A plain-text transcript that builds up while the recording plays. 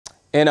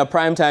In a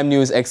primetime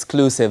news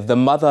exclusive, the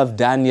mother of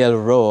Danielle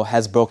Rowe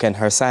has broken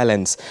her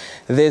silence.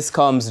 This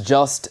comes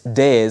just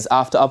days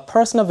after a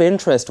person of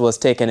interest was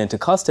taken into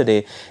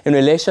custody in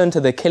relation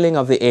to the killing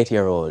of the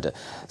 8-year-old.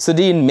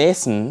 Sudine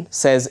Mason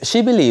says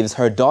she believes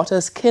her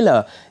daughter's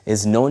killer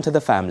is known to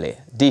the family.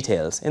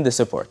 Details in this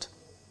report.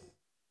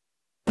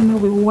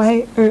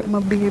 Why hurt my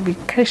baby?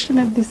 Because she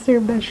not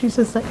deserve that. She's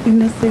just an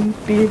innocent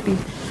baby.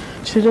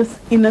 She's just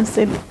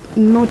innocent.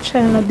 No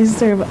child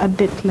deserves a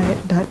death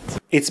like that.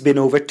 It's been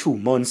over 2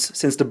 months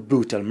since the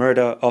brutal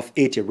murder of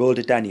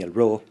 8-year-old Danielle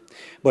Rowe.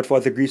 But for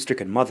the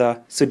grief-stricken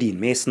mother, Sudine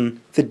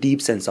Mason, the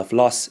deep sense of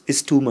loss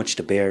is too much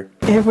to bear.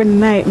 Every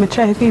night, I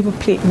try to even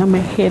play it in my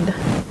head.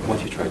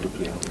 What you try to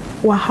play out?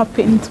 What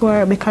happened to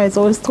her, because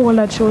I was told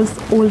that she was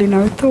holding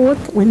her throat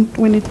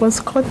when it was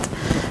cut.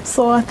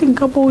 So I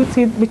think about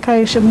it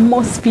because she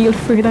must feel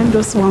afraid and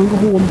just want to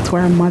go home to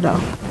her mother.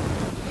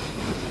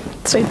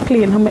 So it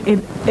played in my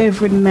head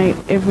every night,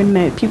 every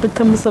night. People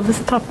tell me to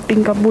stop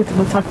thinking about it,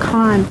 but I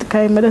can't.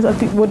 Because I just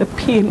think about the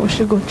pain what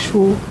she go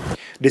through.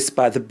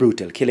 Despite the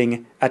brutal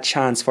killing, a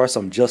chance for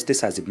some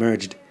justice has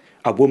emerged.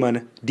 A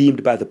woman,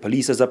 deemed by the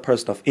police as a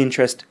person of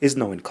interest, is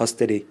now in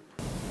custody.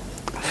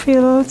 I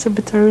feel it's a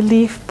bit of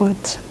relief,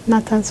 but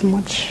not as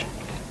much.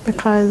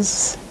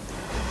 Because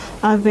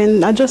I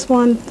just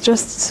want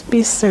just to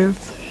be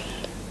served.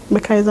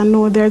 Because I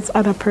know there's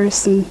other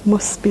person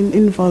must be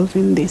involved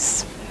in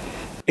this.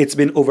 It's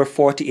been over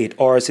 48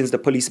 hours since the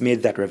police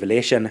made that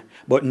revelation,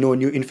 but no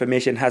new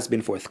information has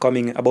been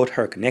forthcoming about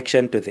her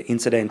connection to the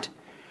incident.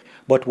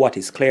 But what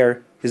is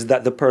clear is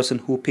that the person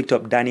who picked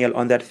up Danielle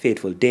on that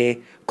fateful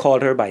day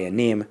called her by a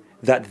name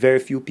that very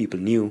few people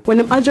knew.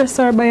 When I address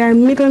her by her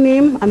middle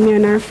name, and me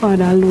and her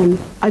father alone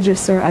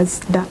address her as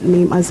that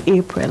name, as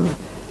April.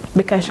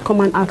 Because she come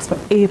and ask for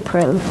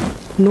April.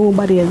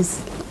 Nobody else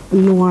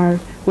know her,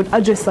 would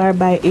address her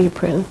by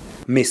April.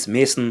 Miss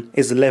Mason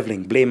is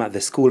leveling blame at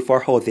the school for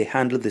how they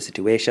handled the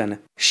situation.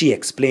 She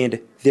explained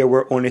there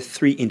were only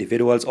 3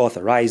 individuals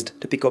authorized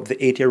to pick up the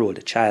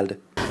 8-year-old child.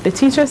 The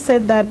teacher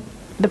said that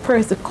the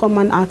person come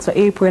and ask for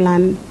April,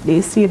 and they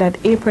see that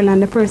April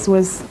and the person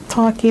was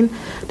talking.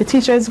 The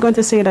teacher is going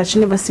to say that she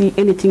never see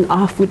anything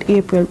off with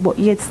April, but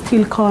yet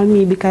still call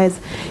me, because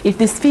if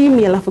this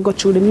female have to go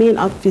through the main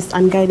office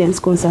and guidance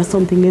counselor,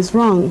 something is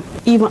wrong.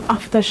 Even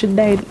after she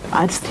died,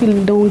 I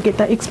still don't get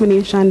the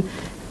explanation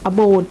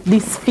about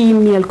this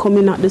female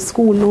coming at the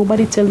school.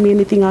 Nobody tell me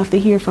anything after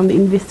hear from the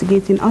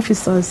investigating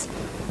officers.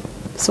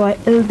 So I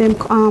held them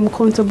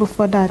accountable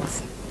for that.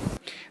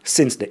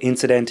 Since the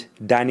incident,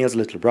 Danielle's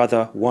little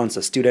brother, once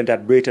a student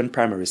at Brayton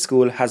Primary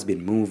School, has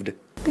been moved.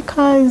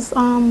 Because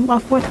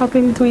of what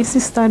happened to his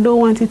sister, I don't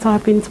want it to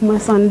happen to my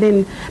son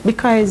then.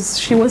 Because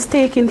she was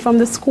taken from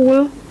the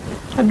school,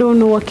 I don't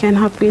know what can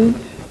happen.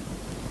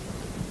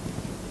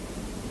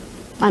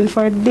 And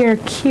for their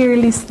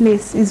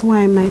carelessness is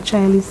why my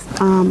child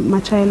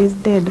is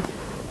dead.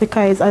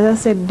 Because as I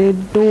said,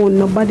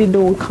 nobody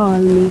don't call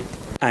me.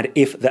 And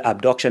if the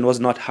abduction was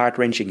not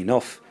heart-wrenching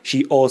enough,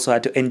 she also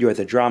had to endure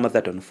the drama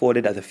that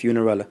unfolded at the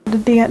funeral. The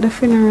day at the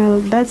funeral,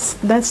 that's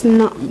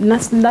not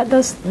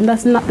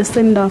the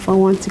send-off I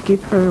want to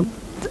give her.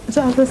 As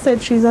I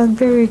said, she's a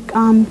very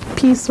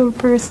peaceful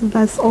person.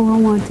 That's all I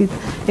wanted.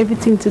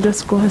 Everything to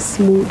just go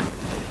smooth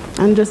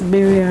and just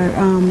bury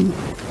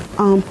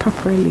her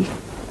properly.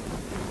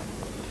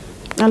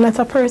 A lot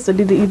of person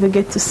didn't even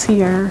get to see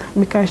her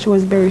because she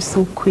was buried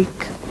so quick.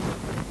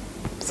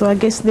 So I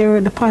guess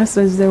the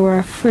pastors, they were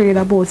afraid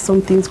about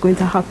something's going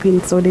to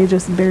happen, so they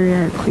just bury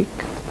her quick.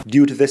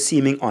 Due to the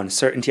seeming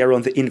uncertainty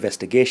around the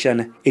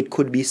investigation, it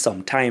could be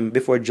some time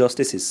before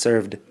justice is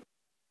served.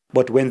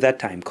 But when that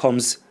time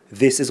comes,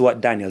 this is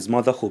what Danielle's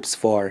mother hopes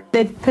for.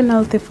 Death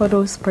penalty for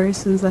those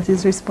persons that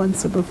is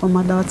responsible for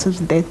my daughter's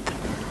death.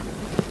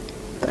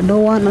 I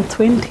don't want no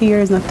 20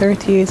 years, no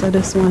 30 years, I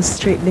just want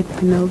straight death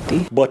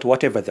penalty. But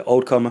whatever the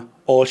outcome,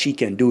 all she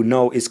can do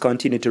now is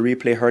continue to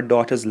replay her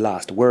daughter's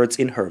last words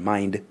in her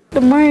mind. The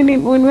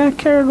morning when I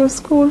carried her to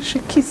school, she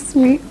kissed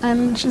me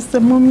and she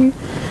said, "Mommy,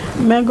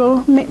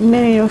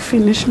 may I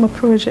finish my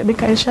project?"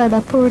 Because she had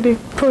a project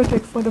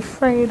for the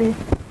Friday.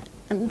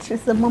 And she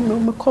said, "Mommy,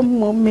 when I come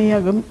home, may I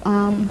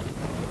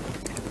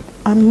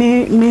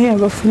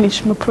go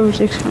finish my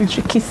project?" And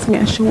she kissed me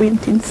and she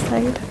went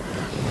inside.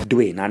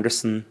 Dwayne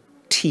Anderson,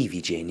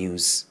 TVJ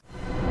News.